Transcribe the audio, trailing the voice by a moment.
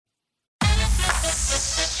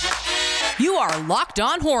You are Locked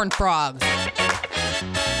On Horned Frogs,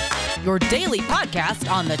 your daily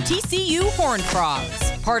podcast on the TCU Horned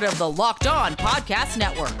Frogs, part of the Locked On Podcast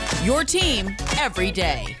Network, your team every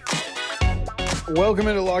day. Welcome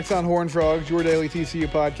into Locked On Horned Frogs, your daily TCU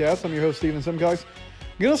podcast. I'm your host, Steven Simcox.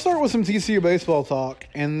 I'm going to start with some TCU baseball talk,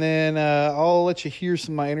 and then I'll let you hear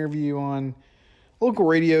some of my interview on a local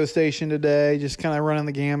radio station today, just kind of running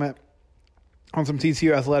the gamut on some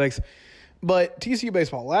TCU athletics. But TCU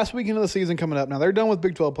baseball, last weekend of the season coming up. Now, they're done with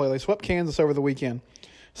Big 12 play. They swept Kansas over the weekend.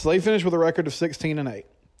 So they finished with a record of 16-8.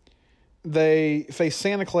 They face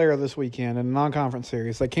Santa Clara this weekend in a non-conference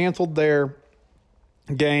series. They canceled their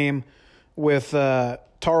game with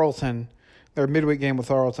Tarleton, their midweek game with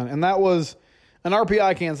Tarleton. And that was an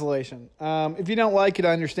RPI cancellation. If you don't like it,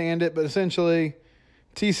 I understand it. But essentially,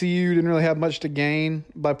 TCU didn't really have much to gain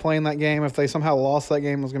by playing that game. If they somehow lost that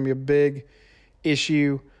game, it was going to be a big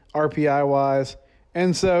issue RPI-wise.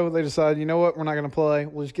 And so they decided, you know what, we're not going to play.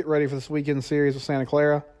 We'll just get ready for this weekend series with Santa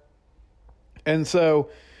Clara. And so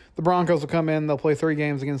the Broncos will come in. They'll play 3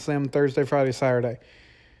 games against them Thursday, Friday, Saturday.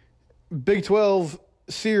 Big 12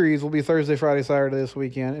 series will be Thursday, Friday, Saturday this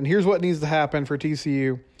weekend. And here's what needs to happen for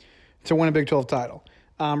TCU to win a Big 12 title.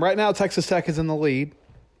 Right now, Texas Tech is in the lead.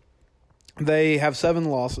 They have 7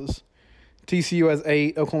 losses. TCU has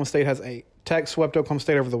 8. Oklahoma State has 8. Tech swept Oklahoma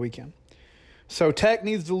State over the weekend. So Tech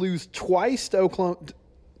needs to lose twice to Oklahoma.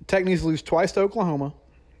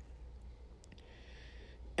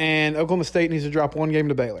 And Oklahoma State needs to drop 1 game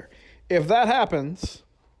to Baylor. If that happens,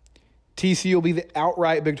 TCU will be the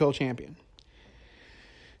outright Big 12 champion.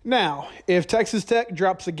 Now, if Texas Tech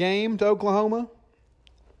drops a game to Oklahoma,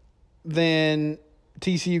 then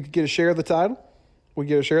TCU could get a share of the title. We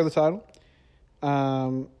get a share of the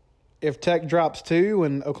title. If Tech drops 2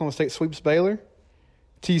 and Oklahoma State sweeps Baylor,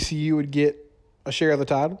 TCU would get a share of the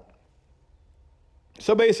title.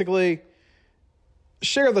 So basically,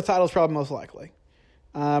 share of the title is probably most likely.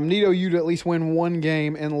 Need OU to at least win 1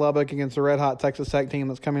 game in Lubbock against a red-hot Texas Tech team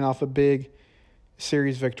that's coming off a big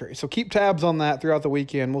series victory. So keep tabs on that throughout the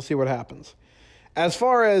weekend. We'll see what happens. As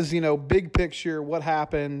far as, big picture, what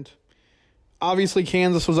happened, obviously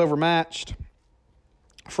Kansas was overmatched.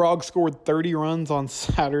 Frogs scored 30 runs on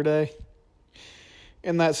Saturday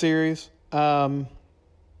in that series.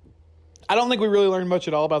 I don't think we really learned much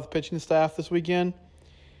at all about the pitching staff this weekend,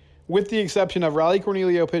 with the exception of Riley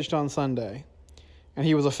Cornelio pitched on Sunday, and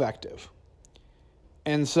he was effective.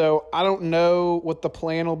 And so I don't know what the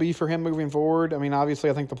plan will be for him moving forward. I mean, obviously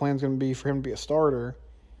I think the plan is going to be for him to be a starter.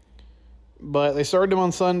 But they started him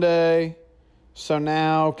on Sunday, so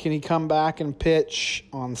now can he come back and pitch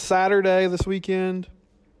on Saturday this weekend?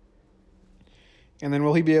 And then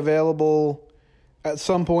will he be available at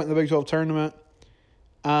some point in the Big 12 tournament?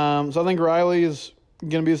 So I think Riley is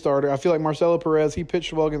going to be a starter. I feel like Marcelo Perez, he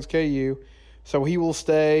pitched well against KU, so he will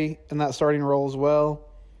stay in that starting role as well.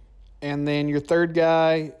 And then your third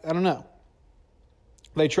guy, I don't know.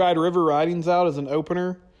 They tried River Ridings out as an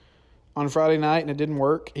opener on Friday night, and it didn't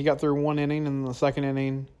work. He got through 1 inning, and in the second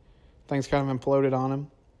inning, things kind of imploded on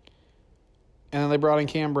him. And then they brought in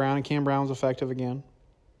Cam Brown, and Cam Brown was effective again.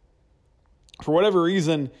 For whatever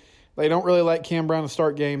reason, they don't really like Cam Brown to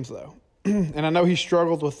start games, though. And I know he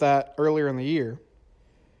struggled with that earlier in the year.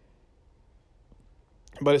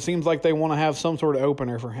 But it seems like they want to have some sort of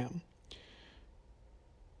opener for him.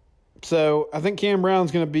 So I think Cam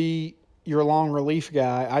Brown's going to be your long relief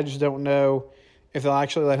guy. I just don't know if they'll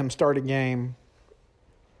actually let him start a game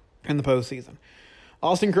in the postseason.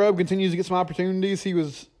 Austin Krob continues to get some opportunities. He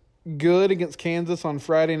was good against Kansas on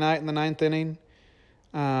Friday night in the 9th inning.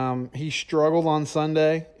 He struggled on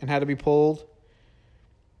Sunday and had to be pulled.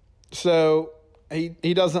 So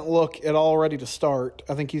he doesn't look at all ready to start.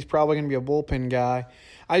 I think he's probably going to be a bullpen guy.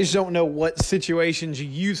 I just don't know what situations you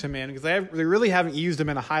use him in, because they really haven't used him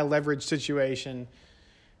in a high-leverage situation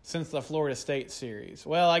since the Florida State series.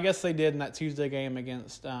 Well, I guess they did in that Tuesday game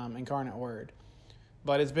against Incarnate Word.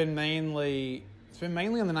 But it's been mainly in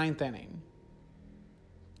the 9th inning,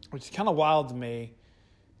 which is kind of wild to me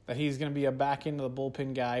that he's going to be a back into the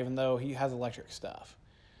bullpen guy, even though he has electric stuff.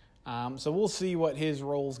 So we'll see what his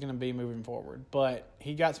role is going to be moving forward. But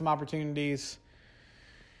he got some opportunities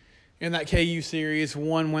in that KU series.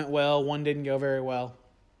 1 went well, 1 didn't go very well.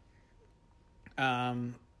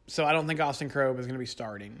 So I don't think Austin Krob is going to be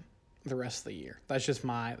starting the rest of the year. That's just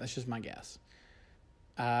my guess.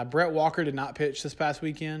 Brett Walker did not pitch this past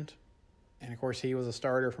weekend. And, of course, he was a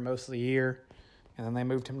starter for most of the year. And then they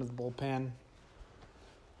moved him to the bullpen.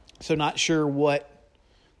 So not sure what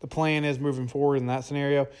the plan is moving forward in that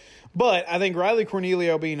scenario. But I think Riley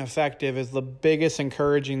Cornelio being effective is the biggest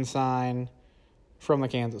encouraging sign from the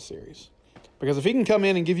Kansas series. Because if he can come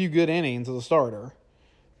in and give you good innings as a starter,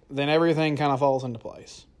 then everything kind of falls into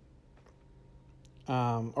place.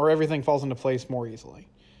 Or everything falls into place more easily.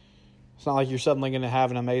 It's not like you're suddenly going to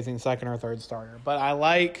have an amazing second or third starter. But I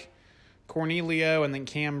like Cornelio and then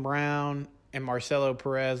Cam Brown and Marcelo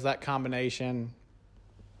Perez, that combination.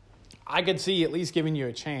 I could see at least giving you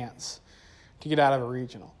a chance to get out of a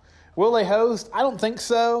regional. Will they host? I don't think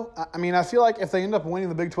so. I mean, I feel like if they end up winning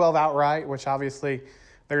the Big 12 outright, which obviously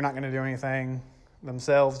they're not going to do anything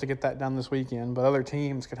themselves to get that done this weekend, but other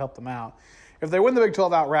teams could help them out. If they win the Big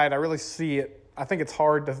 12 outright, I really see it. I think it's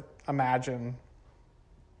hard to imagine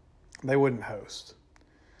they wouldn't host.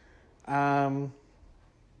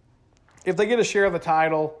 If they get a share of the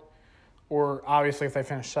title, or obviously if they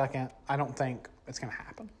finish second, I don't think it's going to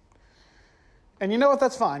happen. And you know what?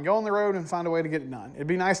 That's fine. Go on the road and find a way to get it done. It'd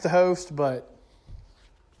be nice to host, but,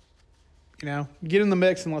 get in the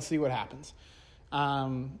mix and let's see what happens.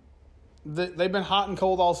 They've been hot and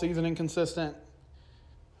cold all season, inconsistent.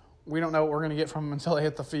 We don't know what we're going to get from them until they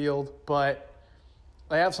hit the field, but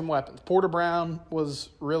they have some weapons. Porter Brown was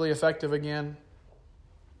really effective again,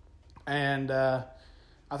 and I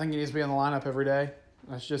think he needs to be in the lineup every day.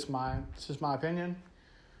 That's just my opinion.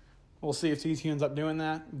 We'll see if TCU ends up doing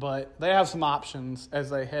that, but they have some options as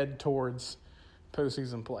they head towards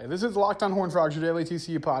postseason play. This is Locked on Horned Frogs, your daily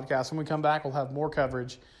TCU podcast. When we come back, we'll have more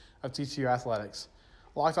coverage of TCU athletics.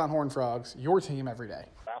 Locked on Horned Frogs, your team every day.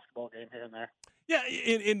 Basketball game here and there. Yeah,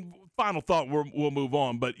 in final thought, we'll move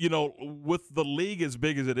on. But, with the league as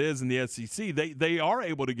big as it is in the SEC, they are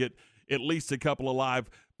able to get at least a couple of live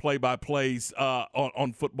play-by-plays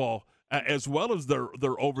on football, as well as their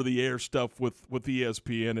over-the-air stuff with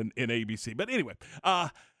ESPN and ABC. But anyway,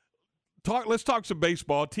 let's talk some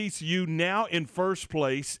baseball. TCU now in first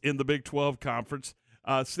place in the Big 12 Conference,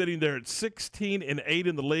 sitting there at 16-8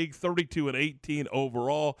 in the league, 32-18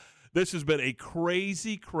 overall. This has been a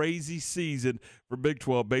crazy, crazy season for Big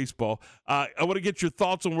 12 baseball. I want to get your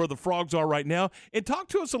thoughts on where the Frogs are right now, and talk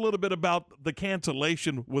to us a little bit about the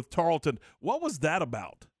cancellation with Tarleton. What was that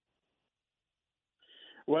about?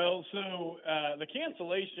 Well, so the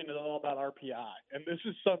cancellation is all about RPI, and this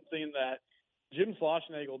is something that Jim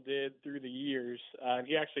Schlossnagle did through the years.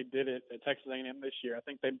 He actually did it at Texas A&M this year. I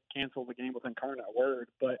think they canceled the game with Incarnate Word,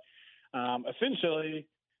 but essentially,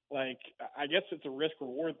 I guess it's a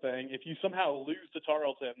risk-reward thing. If you somehow lose to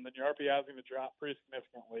Tarleton, then your RPI is going to drop pretty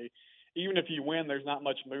significantly. Even if you win, there's not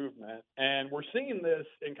much movement, and we're seeing this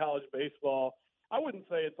in college baseball. I wouldn't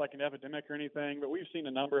say it's like an epidemic or anything, but we've seen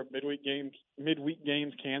a number of midweek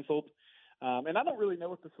games canceled. And I don't really know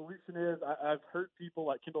what the solution is. I've heard people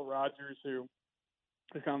like Kendall Rogers, who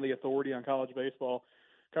is kind of the authority on college baseball,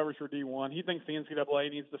 covers for D1. He thinks the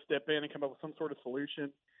NCAA needs to step in and come up with some sort of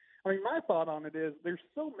solution. I mean, my thought on it is there's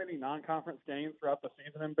so many non-conference games throughout the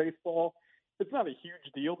season in baseball. It's not a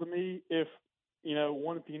huge deal to me if,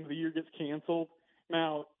 one at the end of the year gets canceled.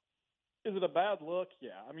 Now, is it a bad look?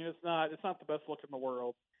 Yeah. I mean, it's not the best look in the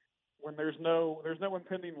world. When there's no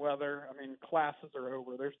impending weather, I mean, classes are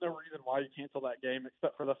over. There's no reason why you cancel that game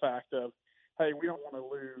except for the fact of, hey, we don't want to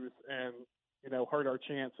lose and, hurt our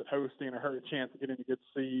chance at hosting or hurt a chance at getting a good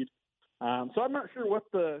seed. So I'm not sure what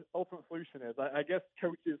the ultimate solution is. I guess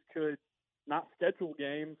coaches could not schedule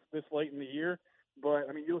games this late in the year, but,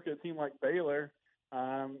 I mean, you look at a team like Baylor,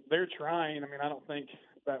 they're trying. I mean, I don't think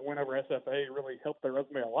that win over SFA really helped their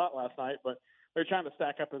resume a lot last night, but they're trying to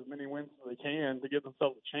stack up as many wins as they can to give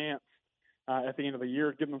themselves a chance at the end of the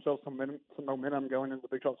year, give themselves some momentum going into the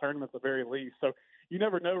Big 12 tournament at the very least. So you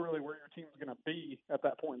never know really where your team's going to be at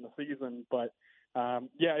that point in the season. But,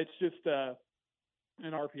 it's just an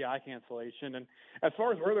RPI cancellation. And as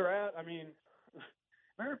far as where they're at, I mean,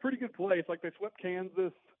 they're in a pretty good place. Like, they swept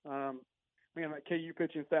Kansas. That KU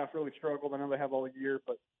pitching staff really struggled. I know they have all year,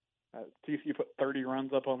 but TCU put 30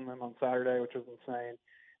 runs up on them on Saturday, which was insane.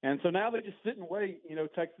 And so now they just sit and wait.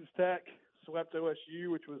 Texas Tech swept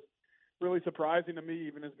OSU, which was really surprising to me,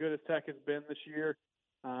 even as good as Tech has been this year.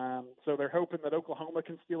 So they're hoping that Oklahoma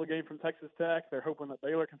can steal a game from Texas Tech. They're hoping that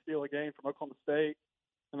Baylor can steal a game from Oklahoma State,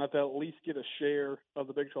 and that they'll at least get a share of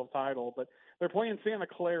the Big 12 title. But they're playing Santa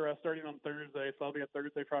Clara starting on Thursday, so that'll be a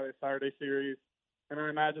Thursday, Friday, Saturday series. And I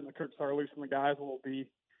imagine that Kirk Saarloos and the guys will be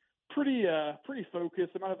pretty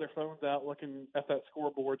focused. They might have their phones out looking at that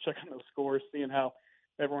scoreboard, checking those scores, seeing how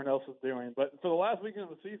everyone else is doing. But for the last weekend of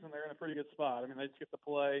the season, they're in a pretty good spot. I mean, they just get to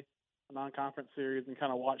play a non-conference series and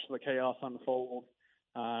kind of watch the chaos unfold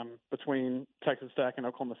between Texas Tech and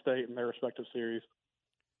Oklahoma State in their respective series.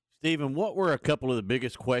 Stephen, what were a couple of the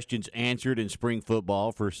biggest questions answered in spring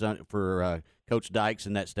football for Coach Dykes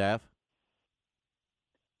and that staff?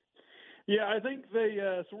 Yeah, I think they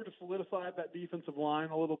sort of solidified that defensive line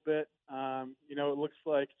a little bit. It looks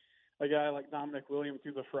like a guy like Dominic Williams,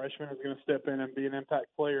 who's a freshman, is going to step in and be an impact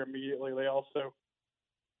player immediately. They also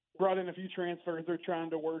brought in a few transfers they're trying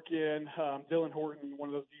to work in. Dylan Horton, one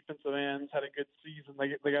of those defensive ends, had a good season.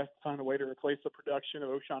 They got to find a way to replace the production of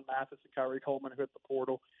O'Shawn Mathis and Kyrie Coleman, who hit the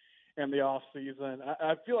portal in the offseason.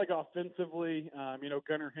 I feel like offensively,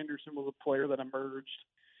 Gunnar Henderson was a player that emerged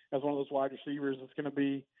as one of those wide receivers that's going to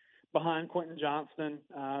be behind Quentin Johnston,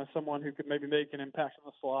 someone who could maybe make an impact in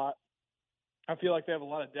the slot. I feel like they have a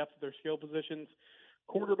lot of depth at their skill positions.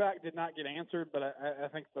 Quarterback did not get answered, but I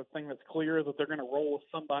think the thing that's clear is that they're going to roll with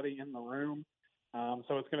somebody in the room.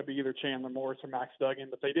 So it's going to be either Chandler Morris or Max Duggan,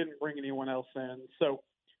 but they didn't bring anyone else in. So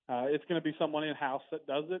it's going to be someone in-house that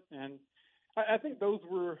does it. And I think those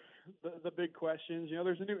were the big questions.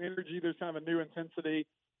 There's a new energy. There's kind of a new intensity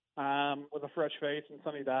with a fresh face and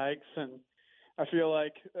Sonny Dykes. And I feel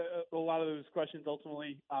like a lot of those questions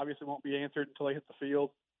ultimately obviously won't be answered until they hit the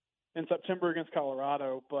field in September against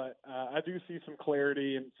Colorado. But I do see some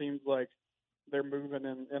clarity, and it seems like they're moving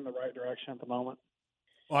in the right direction at the moment.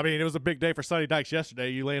 Well, I mean, it was a big day for Sonny Dykes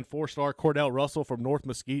yesterday. You land 4-star Cordell Russell from North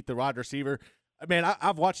Mesquite, the wide receiver. I mean,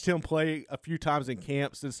 I've watched him play a few times in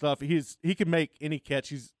camps and stuff. He can make any catch.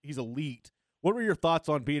 He's elite. What were your thoughts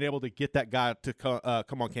on being able to get that guy to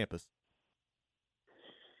come on campus?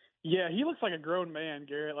 Yeah, he looks like a grown man,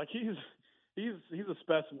 Garrett. Like he's a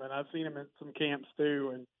specimen. I've seen him in some camps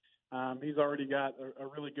too, and he's already got a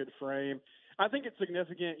really good frame. I think it's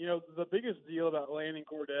significant. The biggest deal about landing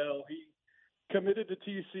Cordell, he committed to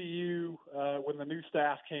TCU when the new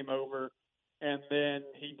staff came over, and then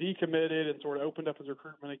he decommitted and sort of opened up his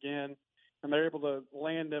recruitment again, and they're able to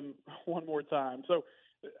land him one more time. So,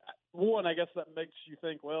 one, I guess that makes you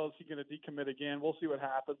think, well, is he going to decommit again? We'll see what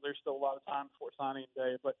happens. There's still a lot of time before signing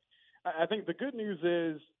day. But I think the good news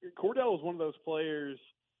is Cordell is one of those players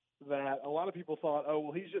that a lot of people thought, oh,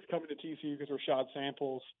 well, he's just coming to TCU because Rashad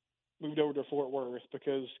Samples moved over to Fort Worth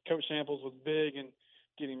because Coach Samples was big in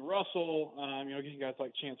getting Russell, getting guys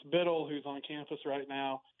like Chance Biddle, who's on campus right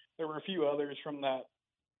now. There were a few others from that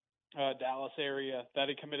Dallas area that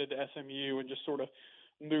had committed to SMU and just sort of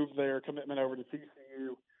moved their commitment over to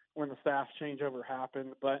TCU when the staff changeover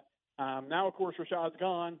happened. But now, of course, Rashad's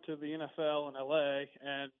gone to the NFL in LA,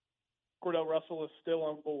 and Cordell Russell is still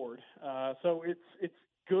on board. So it's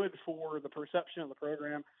good for the perception of the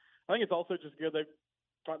program. I think it's also just good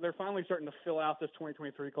they're finally starting to fill out this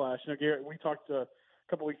 2023 class. Garrett, we talked a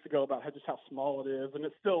couple weeks ago about just how small it is, and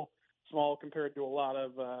it's still small compared to a lot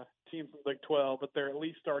of teams in the Big 12, but they're at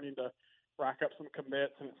least starting to rack up some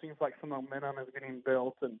commits, and it seems like some momentum is getting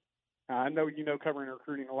built. And I know covering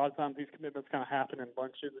recruiting, a lot of times these commitments kind of happen in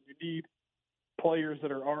bunches, and you need players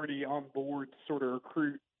that are already on board to sort of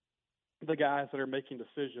recruit the guys that are making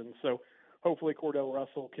decisions. So hopefully Cordell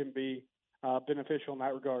Russell can be beneficial in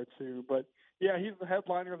that regard too. But, yeah, he's the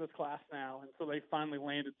headliner of this class now, and so they finally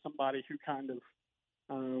landed somebody who kind of,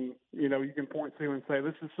 you can point to and say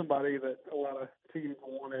this is somebody that a lot of teams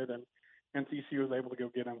wanted, and TCU was able to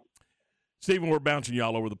go get him. Stephen, we're bouncing you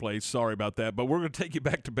all over the place. Sorry about that, but we're going to take you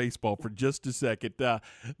back to baseball for just a second.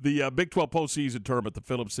 The Big 12 postseason tournament, the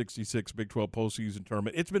Phillips 66 Big 12 postseason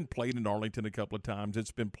tournament, it's been played in Arlington a couple of times.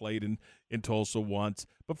 It's been played in Tulsa once,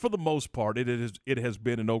 but for the most part, it has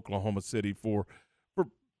been in Oklahoma City for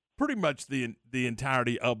pretty much the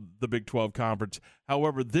entirety of the Big 12 conference.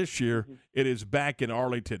 However, this year it is back in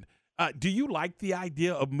Arlington. Do you like the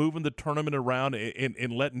idea of moving the tournament around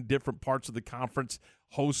and letting different parts of the conference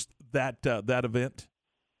host that event?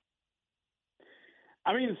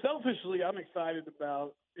 I mean, selfishly, I'm excited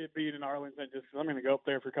about it being in Arlington just because I'm going to go up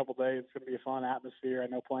there for a couple of days. It's going to be a fun atmosphere. I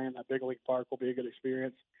know playing at Big League Park will be a good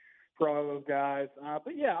experience for all of those guys.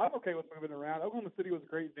 But, yeah, I'm okay with moving around. Oklahoma City was a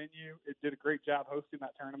great venue. It did a great job hosting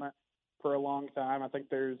that tournament for a long time. I think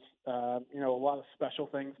there's, a lot of special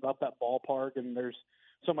things about that ballpark, and there's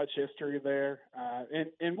so much history there.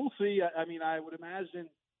 And we'll see. I mean, I would imagine,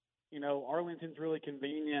 Arlington's really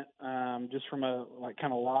convenient just from a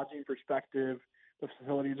kind of lodging perspective. The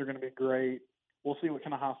facilities are going to be great. We'll see what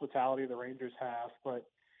kind of hospitality the Rangers have. But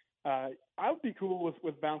I would be cool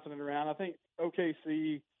with bouncing it around. I think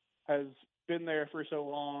OKC has been there for so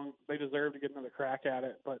long. They deserve to get another crack at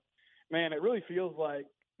it. But, man, it really feels like,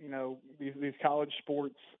 these college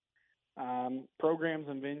sports programs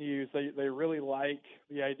and venues, they really like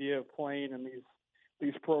the idea of playing in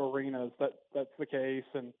these pro arenas. That's the case.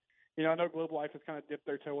 And, I know Globe Life has kind of dipped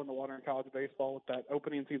their toe in the water in college baseball with that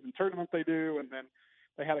opening season tournament they do. And then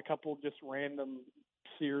they had a couple just random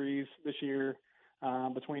series this year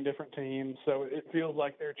between different teams. So it feels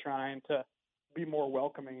like they're trying to be more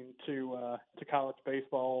welcoming to college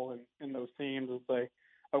baseball and those teams as they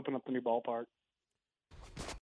open up the new ballpark.